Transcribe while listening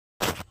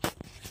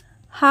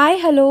Hi,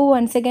 hello,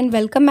 once again,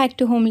 welcome back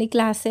to Homely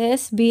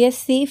Classes.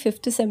 BSc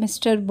 5th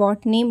semester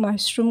Botany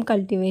Mushroom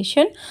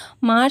Cultivation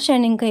March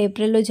and ఇంకా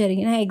ఏప్రిల్లో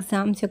జరిగిన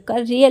exams యొక్క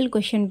real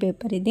question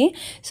paper ఇది.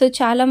 So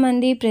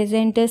చాలామంది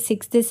present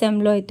 6th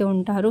సెమ్లో అయితే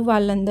ఉంటారు.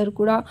 వాళ్ళందరూ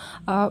కూడా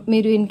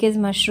మీరు ఇన్ కేస్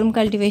మష్రూమ్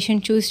కల్టివేషన్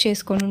చూస్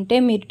చేసుకొని ఉంటే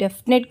మీరు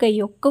డెఫినెట్గా ఈ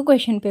ఒక్క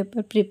క్వశ్చన్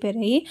పేపర్ ప్రిపేర్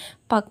అయ్యి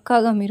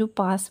పక్కాగా మీరు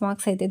పాస్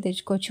మార్క్స్ అయితే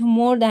తెచ్చుకోవచ్చు,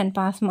 మోర్ దాన్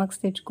పాస్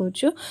మార్క్స్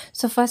తెచ్చుకోవచ్చు.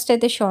 సో ఫస్ట్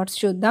అయితే షార్ట్స్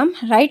చూద్దాం.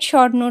 Right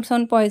short notes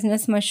on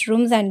poisonous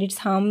mushrooms and it's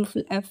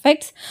harmful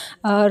effects.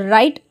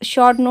 Write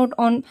short note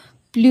on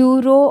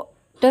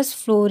Pleurotus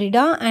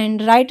florida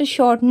and write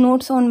short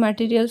notes on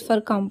materials for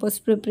compost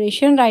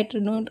preparation. Write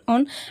a note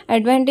on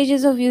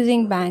advantages of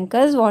using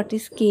bankers. What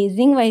is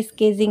casing? Why is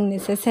casing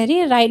necessary?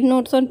 Write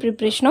notes on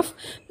preparation of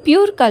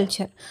pure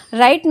culture.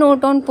 Write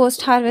note on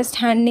post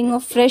harvest handling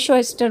of fresh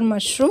oyster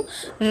mushroom.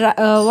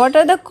 What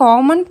are the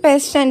common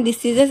pests and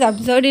diseases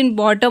observed in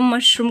bottom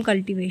mushroom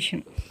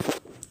cultivation?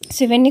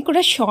 So ఇవన్నీ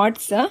కూడా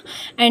shorts.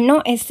 And no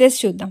essays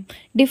చూద్దాం.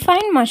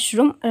 Define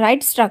mushroom,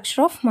 right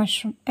structure of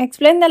mushroom,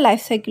 explain the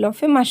life cycle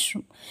of a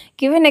mushroom,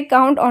 give an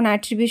account on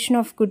attribution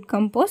of good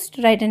compost,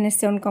 write an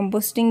essay on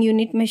composting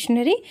unit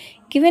machinery,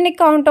 give an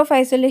account of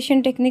isolation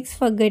techniques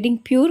for getting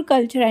pure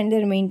culture and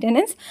their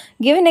maintenance,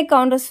 give an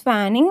account of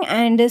swanning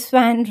and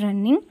swan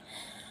running,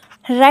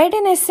 write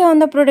an essay on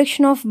the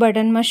production of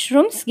button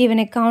mushrooms, give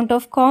an account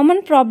of common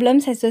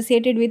problems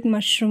associated with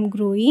mushroom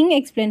growing,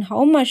 explain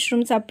how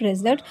mushrooms are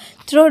preserved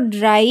through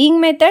drying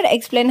method,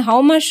 explain how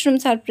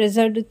mushrooms are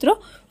preserved through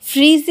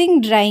freezing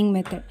drying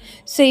method.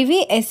 So ఇవి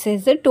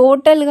SS.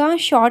 టోటల్గా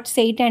shorts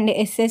 8 and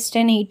SS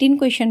 10, 18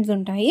 questions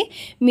ఉంటాయి.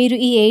 మీరు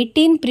ఈ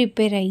 18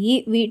 prepare అయ్యి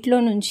వీటిలో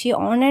నుంచి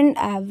on and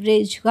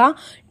యావరేజ్గా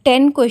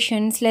 10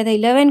 questions లేదా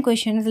 11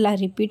 క్వశ్చన్స్ ఇలా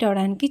రిపీట్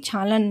అవడానికి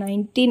చాలా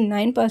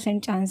 99%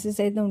 ఛాన్సెస్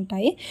అయితే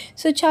ఉంటాయి.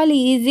 సో చాలా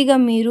ఈజీగా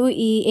మీరు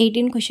ఈ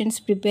 18 క్వశ్చన్స్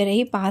ప్రిపేర్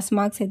అయ్యి పాస్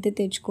మార్క్స్ అయితే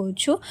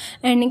తెచ్చుకోవచ్చు.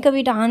 అండ్ ఇంకా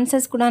వీటి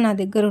ఆన్సర్స్ కూడా నా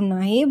దగ్గర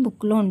ఉన్నాయి,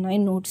 బుక్లో ఉన్నాయి,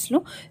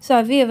 నోట్స్లో. సో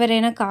అవి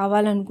ఎవరైనా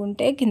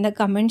కావాలనుకుంటే కింద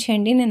కమెంట్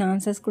చేయండి, నేను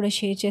ఆన్సర్స్ కూడా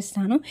షేర్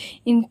చేస్తాను.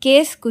 ఇన్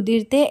కేస్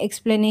కుదిరితే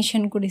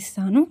ఎక్స్ప్లెనేషన్ కూడా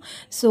ఇస్తాను.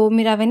 సో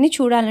మీరు అవన్నీ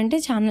చూడాలంటే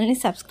ఛానల్ని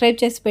సబ్స్క్రైబ్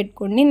చేసి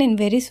పెట్టుకోండి. నేను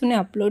వెరీ సూన్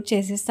అప్లోడ్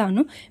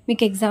చేసేస్తాను,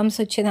 మీకు ఎగ్జామ్స్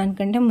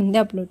వచ్చేదానికంటే ముందే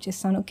అప్లోడ్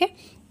చేస్తాను. Okay.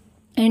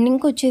 And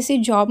ఇంకొచ్చేసి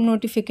job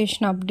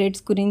notification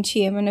updates గురించి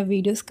ఏమైనా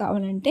వీడియోస్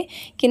కావాలంటే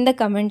కింద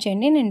కమెంట్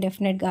చేయండి, నేను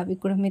డెఫినెట్గా అవి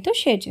కూడా మీతో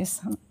షేర్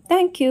చేస్తాను.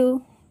 Thank you.